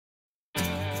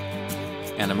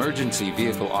An emergency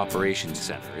vehicle operations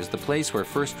center is the place where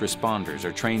first responders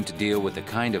are trained to deal with the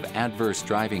kind of adverse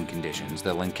driving conditions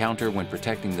they'll encounter when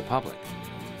protecting the public.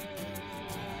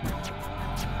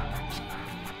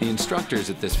 The instructors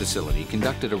at this facility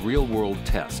conducted a real-world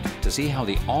test to see how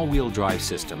the all-wheel drive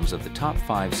systems of the top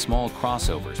 5 small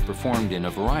crossovers performed in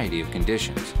a variety of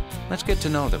conditions. Let's get to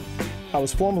know them. I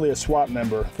was formerly a SWAT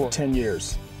member for 10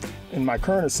 years. In my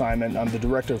current assignment, I'm the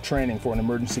Director of Training for an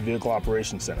Emergency Vehicle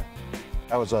Operations Center.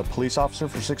 I was a police officer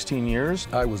for 16 years.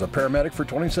 I was a paramedic for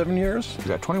 27 years. I've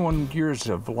got 21 years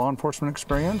of law enforcement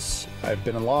experience. I've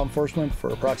been in law enforcement for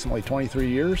approximately 23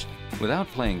 years. Without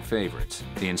playing favorites,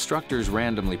 the instructors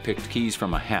randomly picked keys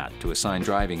from a hat to assign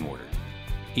driving order.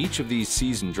 Each of these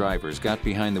seasoned drivers got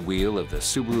behind the wheel of the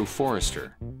Subaru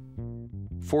Forester,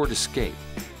 Ford Escape,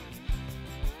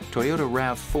 Toyota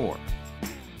RAV4,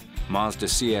 Mazda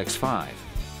CX-5,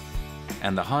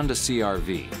 and the Honda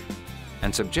CR-V,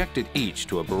 and subjected each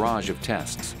to a barrage of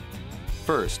tests.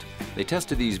 First, they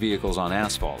tested these vehicles on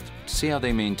asphalt to see how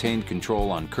they maintained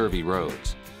control on curvy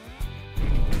roads.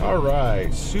 All right,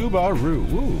 Subaru.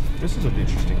 Ooh, this is an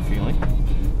interesting feeling.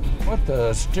 What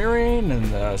the steering and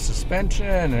the suspension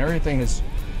and everything is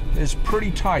pretty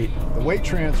tight. The weight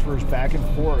transfers back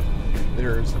and forth.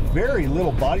 There's very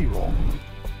little body roll.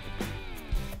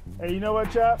 Hey, you know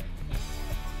what, chap?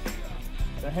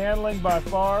 The handling by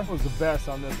far was the best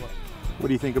on this one. What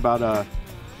do you think about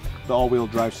the all-wheel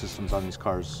drive systems on these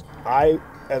cars? I,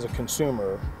 as a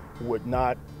consumer, would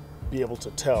not be able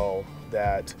to tell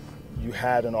that you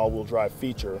had an all-wheel drive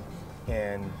feature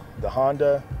in the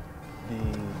Honda,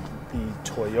 the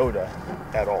Toyota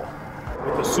at all.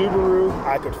 With the Subaru,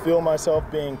 I could feel myself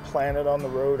being planted on the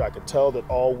road. I could tell that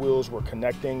all wheels were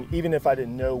connecting. Even if I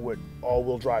didn't know what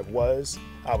all-wheel drive was,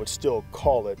 I would still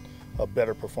call it a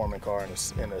better performing car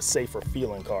and a safer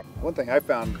feeling car. One thing I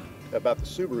found about the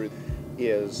Subaru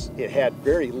is it had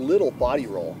very little body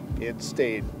roll. It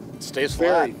stays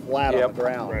very flat on the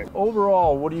ground. Right.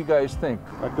 Overall, what do you guys think?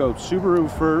 I'd go Subaru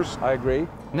first. I agree.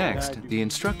 Next, the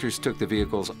instructors took the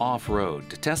vehicles off-road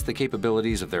to test the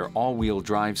capabilities of their all-wheel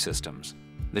drive systems.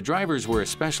 The drivers were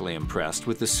especially impressed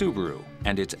with the Subaru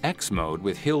and its X mode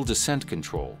with hill descent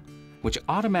control, which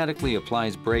automatically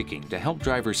applies braking to help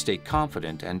drivers stay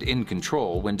confident and in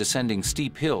control when descending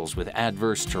steep hills with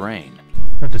adverse terrain.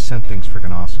 That descent thing's freaking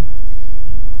awesome.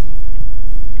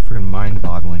 Freaking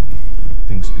mind-boggling.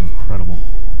 Thing's incredible.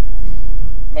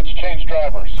 Let's change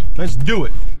drivers. Let's do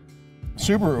it.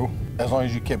 Subaru, as long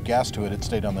as you kept gas to it, it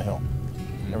stayed on the hill.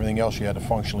 Everything else you had to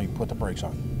functionally put the brakes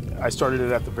on. I started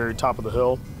it at the very top of the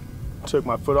hill, took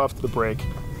my foot off the brake,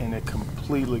 and it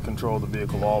completely controlled the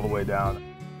vehicle all the way down.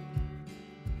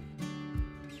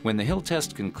 When the hill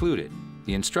test concluded,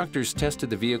 the instructors tested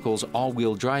the vehicle's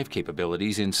all-wheel drive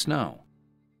capabilities in snow.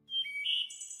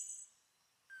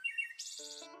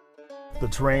 The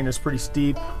terrain is pretty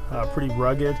steep, pretty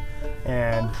rugged,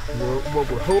 and what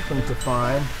we're hoping to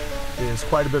find is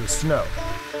quite a bit of snow.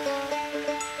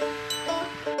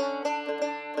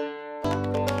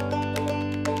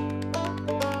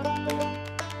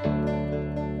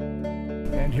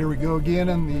 And here we go again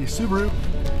in the Subaru.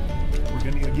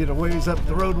 We're going to get a ways up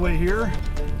the roadway here.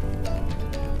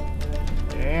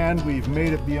 And we've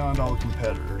made it beyond all the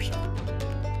competitors.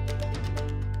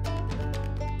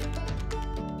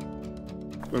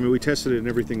 I mean, we tested it in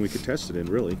everything we could test it in,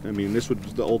 really. I mean, this was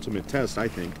the ultimate test, I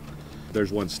think.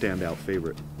 There's one standout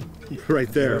favorite right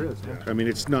there. There it is, yeah. I mean,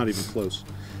 it's not even close.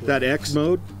 That X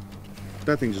mode,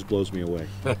 that thing just blows me away.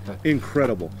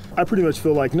 Incredible. I pretty much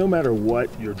feel like no matter what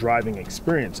your driving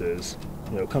experience is,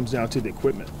 it comes down to the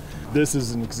equipment. This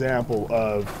is an example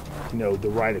of, the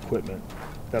right equipment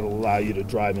that'll allow you to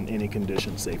drive in any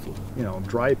condition safely.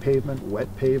 Dry pavement, wet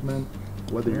pavement,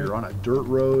 whether you're on a dirt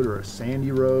road or a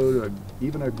sandy road, or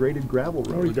even a graded gravel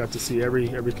road. We got to see every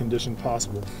condition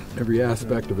possible. Every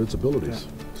aspect of its abilities.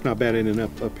 Yeah. It's not bad in and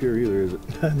up here either, is it?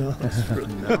 No, that's true.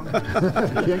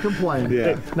 You can't complain.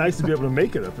 Yeah. Hey, nice to be able to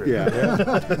make it up here.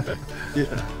 Yeah.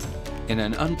 Yeah. In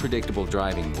an unpredictable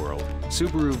driving world,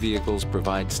 Subaru vehicles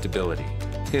provide stability.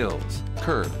 Hills,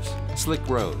 curves, slick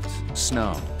roads,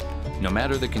 snow. No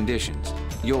matter the conditions,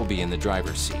 you'll be in the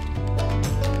driver's seat.